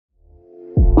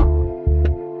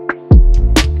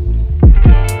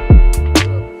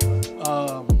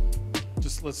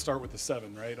let's start with the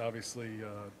 7, right? Obviously,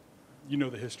 you know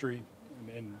the history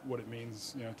and what it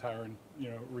means, Tyron,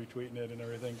 retweeting it and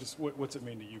everything. Just what's it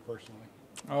mean to you personally?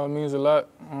 It means a lot,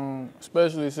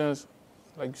 especially since,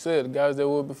 like you said, the guys that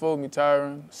were before me,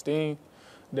 Tyron, Steen,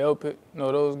 Delpit,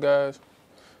 those guys,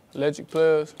 electric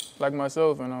players like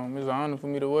myself, and it's an honor for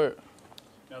me to wear it.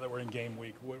 Now that we're in game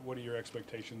week, what are your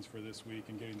expectations for this week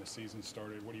and getting the season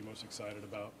started? What are you most excited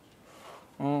about?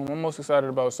 I'm most excited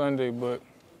about Sunday, but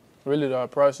really the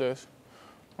process.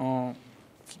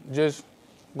 Just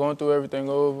going through everything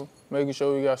over, making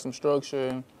sure we got some structure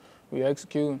and we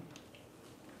executing.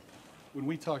 When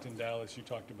we talked in Dallas, you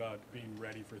talked about being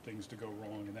ready for things to go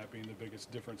wrong and that being the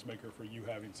biggest difference maker for you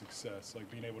having success, like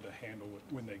being able to handle it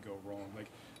when they go wrong. Like,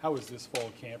 how has this fall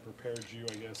camp prepared you,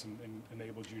 I guess, and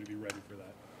enabled you to be ready for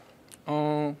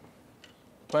that?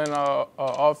 Playing our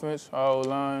offense, our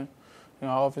O-line, and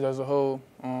our offense as a whole.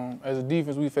 As a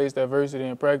defense, we faced adversity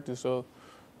in practice, so,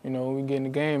 when we get in the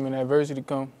game and adversity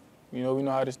come, we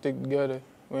know how to stick together.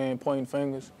 We ain't pointing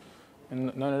fingers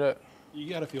and none of that. You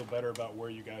got to feel better about where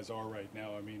you guys are right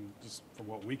now. I mean, just from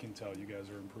what we can tell, you guys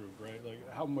are improved, right?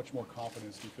 Like, how much more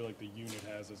confidence do you feel like the unit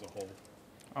has as a whole?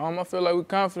 I feel like we're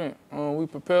confident. We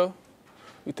prepare.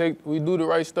 We do the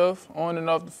right stuff on and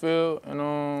off the field,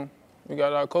 and we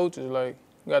got our coaches. Like,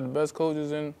 we got the best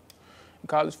coaches in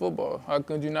college football. How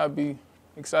could you not be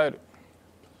excited?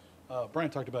 Brian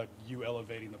talked about you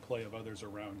elevating the play of others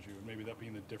around you, and maybe that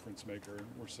being the difference maker. And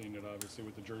we're seeing it obviously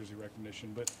with the jersey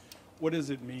recognition. But what does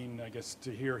it mean, I guess,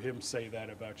 to hear him say that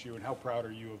about you, and how proud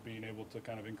are you of being able to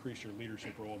kind of increase your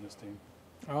leadership role in this team?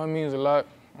 It means a lot.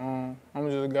 I'm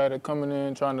just a guy that coming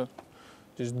in trying to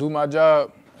just do my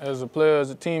job as a player, as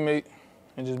a teammate,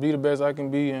 and just be the best I can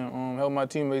be and help my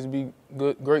teammates be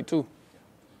great too.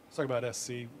 Let's talk about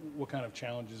SC. What kind of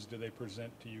challenges do they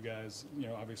present to you guys?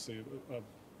 Obviously a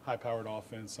high-powered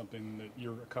offense, something that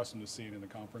you're accustomed to seeing in the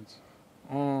conference.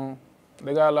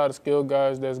 They got a lot of skilled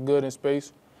guys that's good in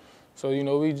space. So,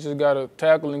 we just got to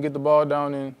tackle and get the ball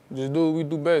down and just do what we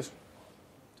do best.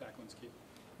 Tackling's key.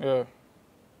 Yeah.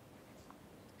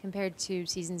 Compared to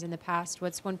seasons in the past,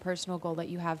 what's one personal goal that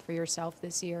you have for yourself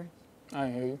this year? I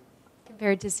ain't hear you.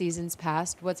 Compared to seasons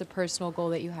past, what's a personal goal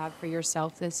that you have for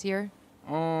yourself this year?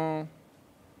 I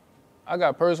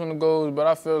got personal goals, but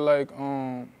I feel like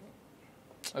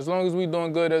as long as we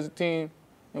doing good as a team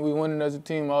and we winning as a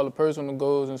team, all the personal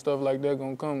goals and stuff like that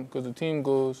gonna come because the team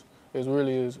goals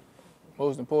is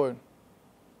most important.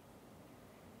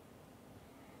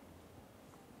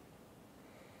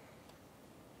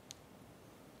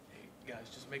 Hey, guys,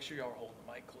 just make sure y'all are holding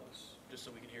the mic close, just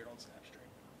so we can hear it on Snapstream.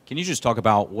 Can you just talk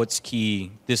about what's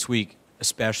key this week,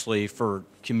 especially for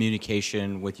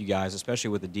communication with you guys,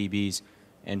 especially with the DBs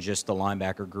and just the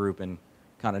linebacker group, and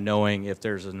kind of knowing if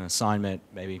there's an assignment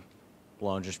maybe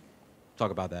blown? Just talk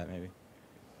about that maybe.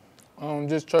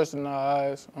 Just trusting our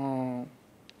eyes.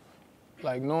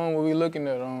 Like knowing what we're looking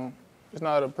at. It's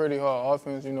not a pretty hard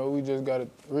offense, we just got to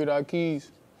read our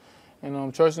keys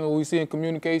and trusting what we see in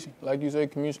communication. Like you say,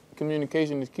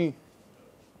 communication is key.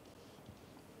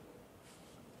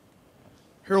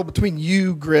 Harold, between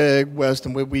you, Greg, West,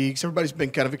 and Whit Weeks, everybody's been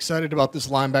kind of excited about this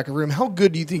linebacker room. How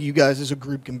good do you think you guys as a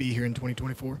group can be here in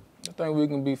 2024? I think we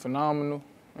can be phenomenal.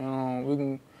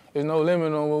 There's no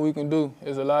limit on what we can do.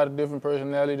 There's a lot of different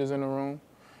personalities in the room,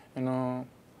 and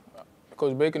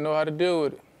Coach Baker know how to deal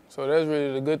with it. So that's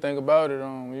really the good thing about it.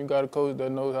 You got a coach that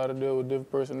knows how to deal with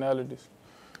different personalities.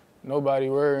 Nobody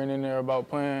worrying in there about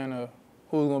playing or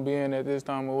who's going to be in at this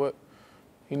time or what.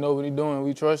 He knows what he's doing.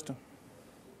 We trust him.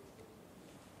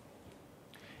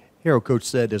 Harold, Coach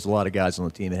said there's a lot of guys on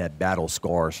the team that had battle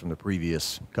scars from the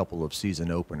previous couple of season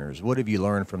openers. What have you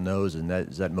learned from those, and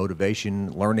is that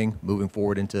motivation, learning, moving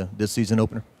forward into this season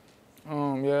opener?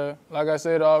 Yeah, like I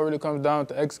said, it all really comes down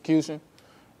to execution.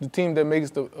 The team that makes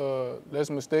the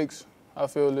less mistakes, I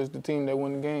feel, is the team that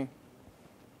win the game.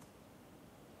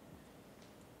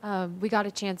 We got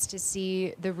a chance to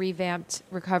see the revamped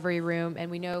recovery room, and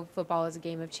we know football is a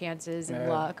game of chances and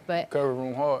luck, but recovery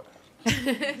room hard.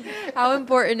 How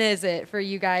important is it for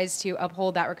you guys to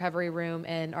uphold that recovery room,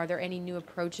 and are there any new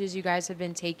approaches you guys have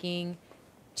been taking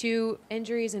to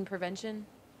injuries and prevention?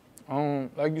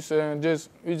 Like you said,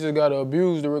 we just gotta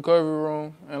abuse the recovery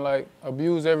room and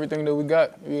abuse everything that we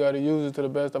got. We gotta use it to the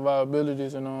best of our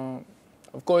abilities, and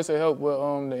of course it helped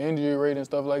with the injury rate and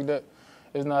stuff like that.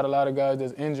 There's not a lot of guys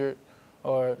that's injured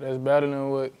or that's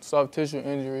battling with soft tissue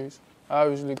injuries,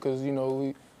 obviously, because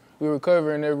we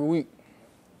recovering every week.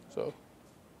 So.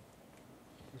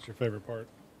 What's your favorite part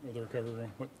of the recovery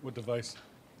room? What device?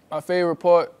 My favorite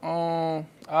part, I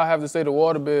have to say the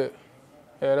water bed.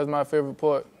 Yeah, that's my favorite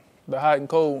part. The hot and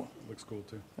cold one. Looks cool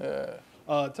too. Yeah.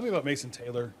 Tell me about Mason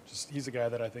Taylor. He's a guy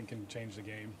that I think can change the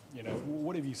game. You know,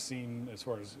 what have you seen as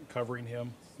far as covering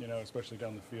him? You know, especially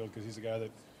down the field, because he's a guy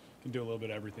that can do a little bit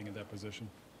of everything at that position.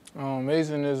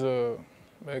 Mason is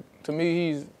to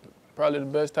me, he's probably the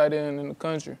best tight end in the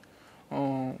country.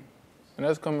 And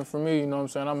that's coming from me, you know what I'm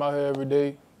saying? I'm out here every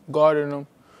day guarding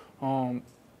him,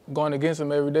 going against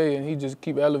him every day, and he just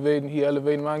keep elevating. He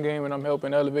elevating my game, and I'm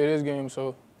helping elevate his game,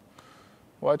 so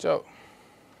watch out.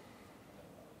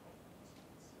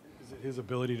 Is it his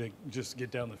ability to just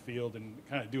get down the field and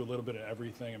kind of do a little bit of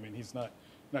everything? I mean, he's not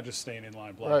just staying in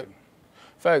line blocking. Right.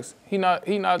 Facts. He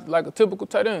not like a typical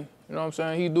tight end. You know what I'm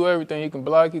saying? He do everything. He can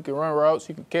block, he can run routes,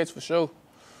 he can catch for sure.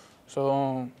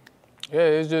 So yeah,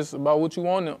 it's just about what you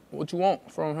want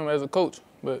from him as a coach.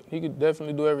 But he could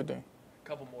definitely do everything. A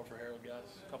couple more for Harold,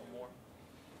 guys. A couple more.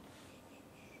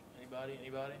 Anybody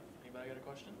got a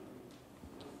question?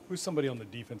 Who's somebody on the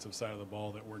defensive side of the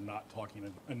ball that we're not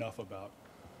talking enough about?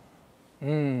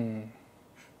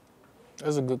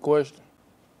 That's a good question.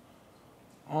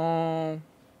 I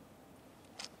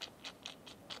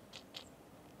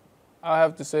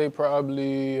have to say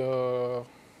probably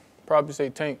say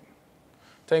Tank.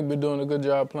 Tank been doing a good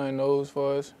job playing those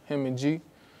for us, him and G.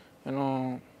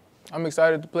 And I'm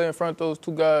excited to play in front of those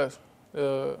two guys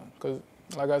because,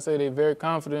 like I say, they're very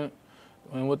confident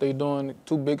in what they're doing.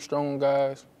 Two big, strong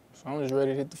guys. So I'm just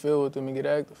ready to hit the field with them and get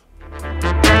active.